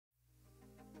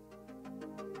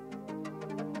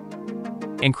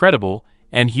Incredible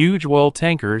and huge oil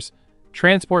tankers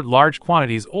transport large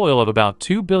quantities oil of about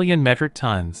 2 billion metric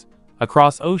tons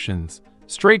across oceans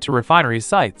straight to refinery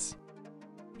sites.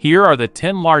 Here are the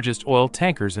 10 largest oil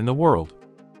tankers in the world.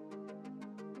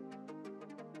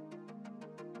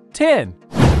 10.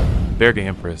 BERGE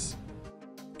EMPRESS.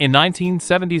 In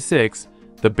 1976,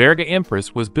 the BERGE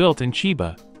EMPRESS was built in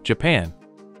Chiba, Japan.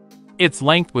 Its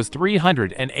length was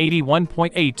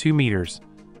 381.82 meters,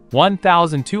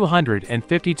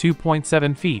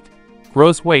 1,252.7 feet.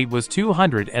 Gross weight was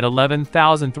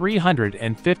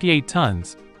 211,358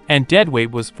 tons, and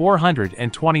deadweight was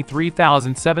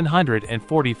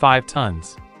 423,745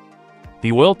 tons.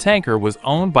 The oil tanker was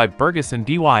owned by BERGE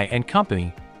DY and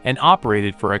Company and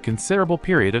operated for a considerable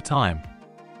period of time.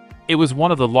 It was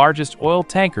one of the largest oil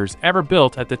tankers ever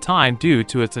built at the time due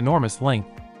to its enormous length.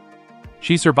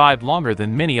 She survived longer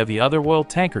than many of the other oil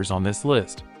tankers on this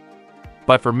list.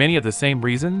 But for many of the same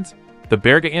reasons, the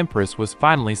BERGE EMPRESS was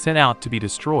finally sent out to be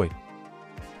destroyed.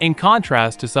 In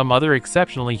contrast to some other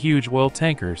exceptionally huge oil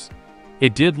tankers,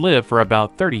 it did live for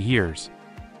about 30 years.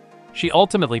 She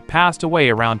ultimately passed away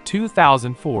around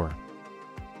 2004.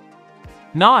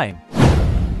 9.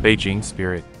 BEIJING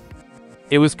Spirit.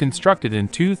 It was constructed in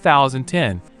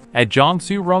 2010 at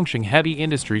Jiangsu Rongsheng Heavy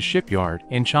Industries Shipyard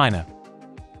in China.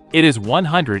 It is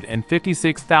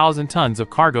 156,000 tons of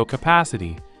cargo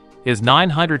capacity, is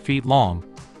 900 feet long,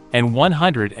 and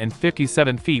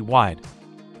 157 feet wide.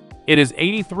 It is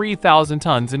 83,000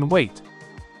 tons in weight.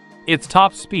 Its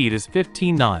top speed is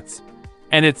 15 knots,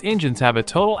 and its engines have a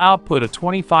total output of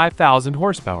 25,000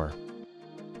 horsepower.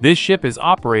 This ship is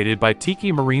operated by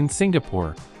Tiki Marine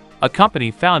Singapore, a company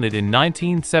founded in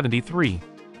 1973.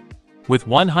 With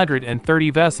 130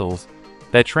 vessels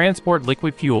that transport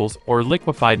liquid fuels or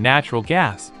liquefied natural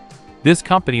gas, this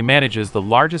company manages the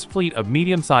largest fleet of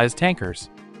medium-sized tankers.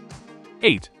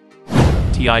 8.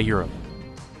 TI Europe.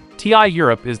 TI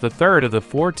Europe is the third of the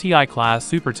 4 TI-class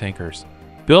supertankers,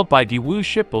 built by Daewoo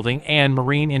Shipbuilding and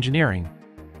Marine Engineering.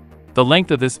 The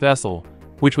length of this vessel,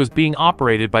 which was being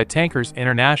operated by Tankers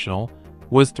International,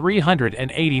 was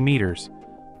 380 meters,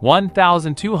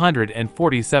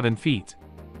 1,247 feet.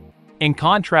 In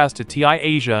contrast to TI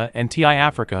Asia and TI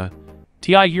Africa,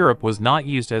 TI Europe was not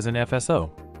used as an FSO.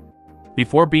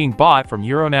 Before being bought from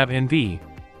Euronav NV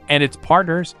and its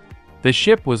partners, the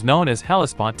ship was known as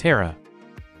Hellespont Terra.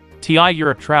 TI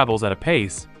Europe travels at a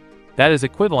pace that is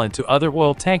equivalent to other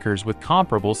oil tankers with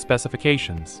comparable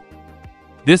specifications.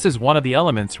 This is one of the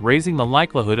elements raising the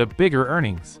likelihood of bigger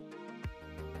earnings.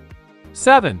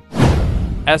 7.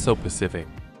 ESSO Pacific.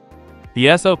 The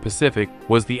ESSO Pacific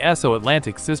was the ESSO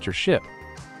Atlantic sister ship.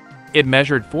 It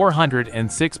measured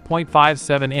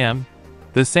 406.57 m,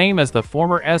 the same as the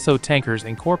former ESSO Tankers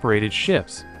Incorporated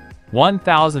ships,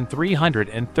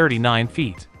 1,339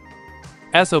 feet.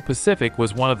 ESSO Pacific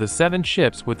was one of the 7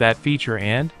 ships with that feature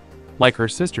and, like her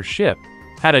sister ship,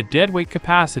 had a deadweight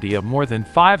capacity of more than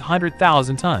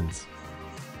 500,000 tons.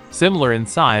 Similar in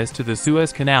size to the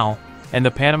Suez Canal and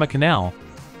the Panama Canal,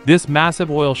 this massive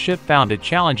oil ship found it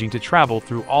challenging to travel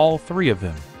through all 3 of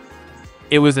them.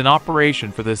 It was in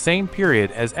operation for the same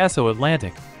period as ESSO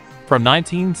Atlantic, from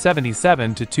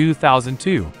 1977 to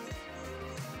 2002.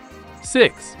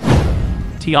 6.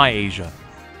 TI Asia.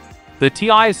 The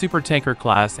TI supertanker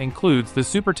class includes the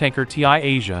supertanker TI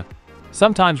Asia,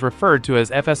 sometimes referred to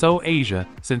as FSO Asia,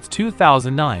 since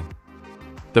 2009.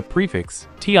 The prefix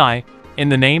TI in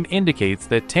the name indicates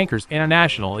that Tankers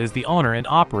International is the owner and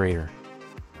operator.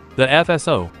 The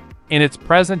FSO, in its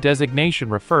present designation,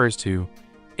 refers to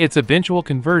its eventual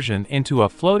conversion into a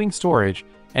floating storage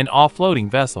and offloading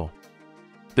vessel.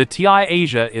 The TI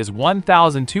Asia is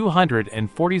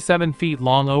 1,247 feet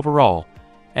long overall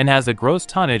and has a gross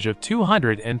tonnage of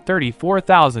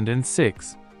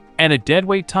 234,006 and a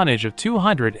deadweight tonnage of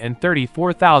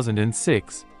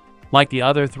 234,006, like the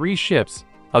other 3 ships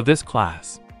of this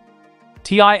class.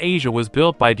 TI Asia was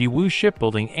built by Daewoo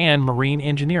Shipbuilding and Marine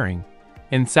Engineering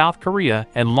in South Korea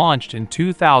and launched in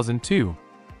 2002.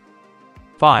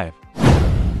 5.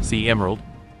 Sea Emerald.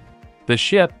 The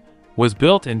ship was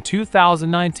built in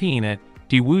 2019 at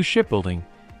Daewoo Shipbuilding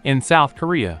in South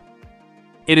Korea.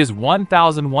 It is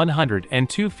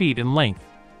 1,102 feet in length,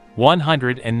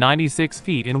 196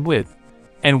 feet in width,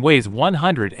 and weighs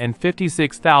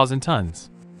 156,000 tons.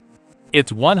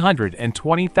 Its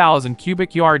 120,000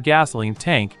 cubic yard gasoline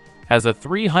tank has a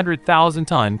 300,000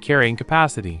 ton carrying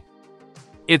capacity.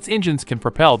 Its engines can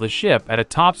propel the ship at a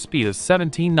top speed of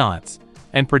 17 knots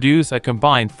and produce a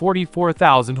combined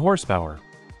 44,000 horsepower.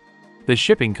 The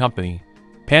shipping company,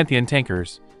 Pantheon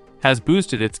Tankers, has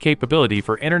boosted its capability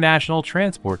for international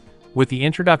transport with the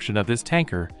introduction of this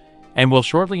tanker and will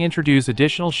shortly introduce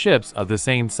additional ships of the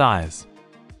same size.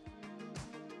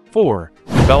 4.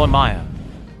 BELLAMYA.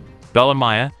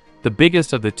 BELLAMYA, the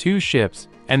biggest of the two ships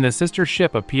and the sister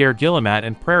ship of Pierre Guillemot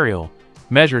and Prairial,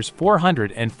 measures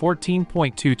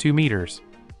 414.22 meters,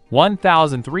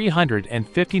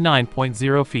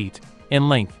 1,359.0 feet, in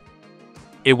length.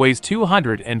 It weighs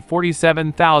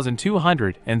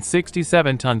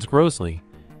 247,267 tons grossly,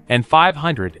 and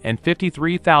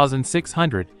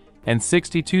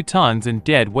 553,662 tons in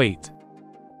dead weight.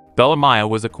 BELLAMYA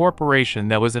was a corporation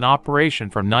that was in operation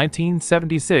from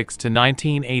 1976 to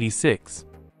 1986.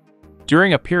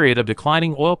 During a period of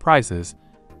declining oil prices,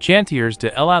 Chantiers de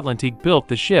l'Atlantique built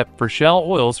the ship for Shell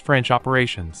Oil's French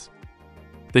operations.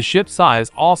 The ship's size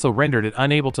also rendered it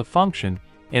unable to function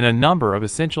in a number of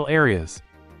essential areas.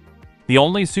 The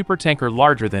only supertanker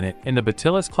larger than it in the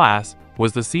Bacillus class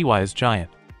was the Seawise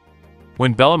Giant.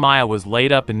 When BELLAMYA was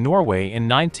laid up in Norway in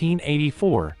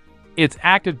 1984, its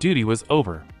active duty was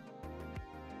over.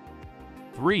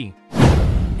 3.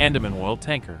 ANDAMAN oil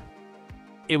tanker.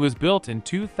 It was built in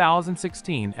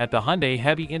 2016 at the Hyundai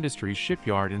Heavy Industries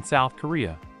shipyard in South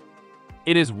Korea.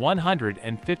 It is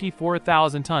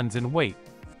 154,000 tons in weight,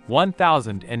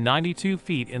 1,092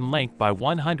 feet in length by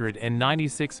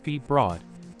 196 feet broad,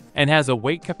 and has a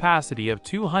weight capacity of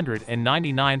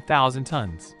 299,000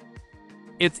 tons.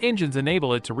 Its engines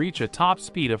enable it to reach a top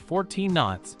speed of 14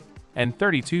 knots and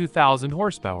 32,000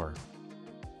 horsepower.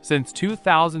 Since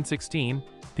 2016,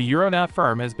 the Euronav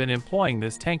firm has been employing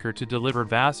this tanker to deliver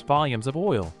vast volumes of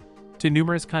oil to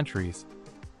numerous countries,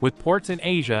 with ports in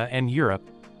Asia and Europe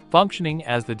functioning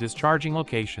as the discharging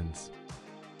locations.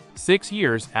 6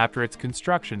 years after its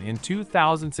construction in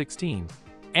 2016,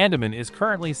 ANDAMAN is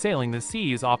currently sailing the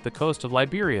seas off the coast of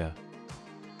Liberia.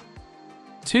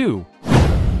 2.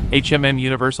 HMM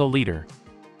Universal Leader.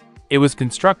 It was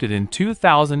constructed in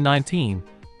 2019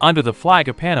 under the flag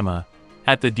of Panama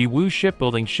at the Daewoo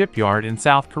Shipbuilding Shipyard in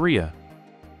South Korea.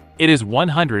 It is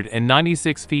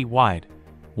 196 feet wide,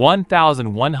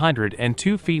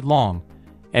 1,102 feet long,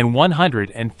 and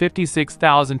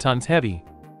 156,000 tons heavy.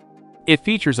 It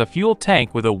features a fuel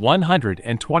tank with a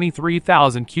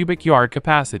 123,000 cubic yard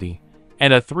capacity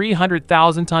and a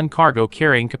 300,000 ton cargo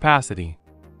carrying capacity.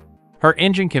 Her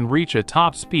engine can reach a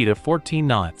top speed of 14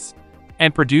 knots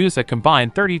and produce a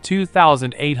combined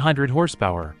 32,800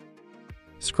 horsepower.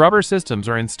 Scrubber systems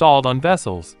are installed on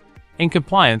vessels in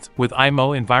compliance with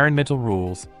IMO environmental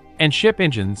rules and ship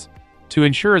engines to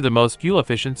ensure the most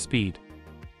fuel-efficient speed.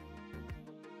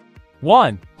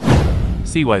 1.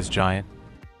 Seawise Giant.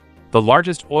 The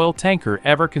largest oil tanker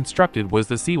ever constructed was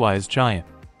the Seawise Giant.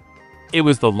 It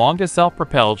was the longest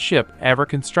self-propelled ship ever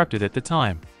constructed at the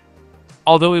time.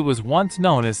 Although it was once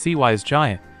known as Seawise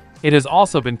Giant, it has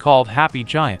also been called Happy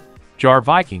Giant, Jar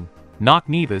Viking, Knock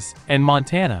Nevis, and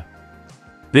Montana.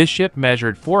 This ship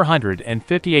measured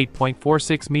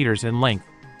 458.46 meters in length,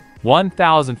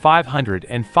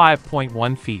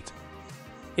 1,505.1 feet.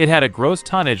 It had a gross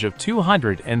tonnage of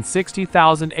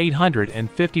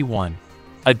 260,851,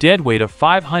 a dead weight of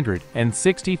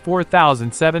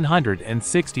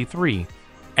 564,763,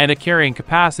 and a carrying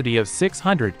capacity of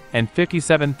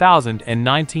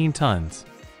 657,019 tons.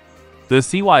 The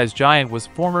Seawise Giant was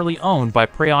formerly owned by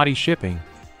Prairial Shipping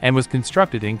and was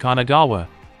constructed in Kanagawa,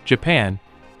 Japan,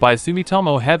 by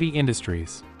Sumitomo Heavy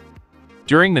Industries.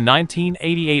 During the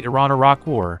 1988 Iran-Iraq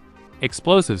War,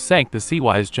 explosives sank the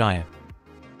Seawise Giant.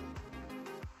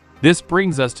 This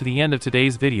brings us to the end of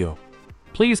today's video.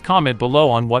 Please comment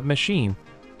below on what machine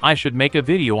I should make a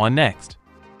video on next.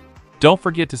 Don't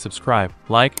forget to subscribe,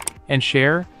 like, and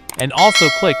share, and also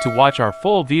click to watch our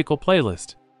full vehicle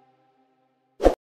playlist.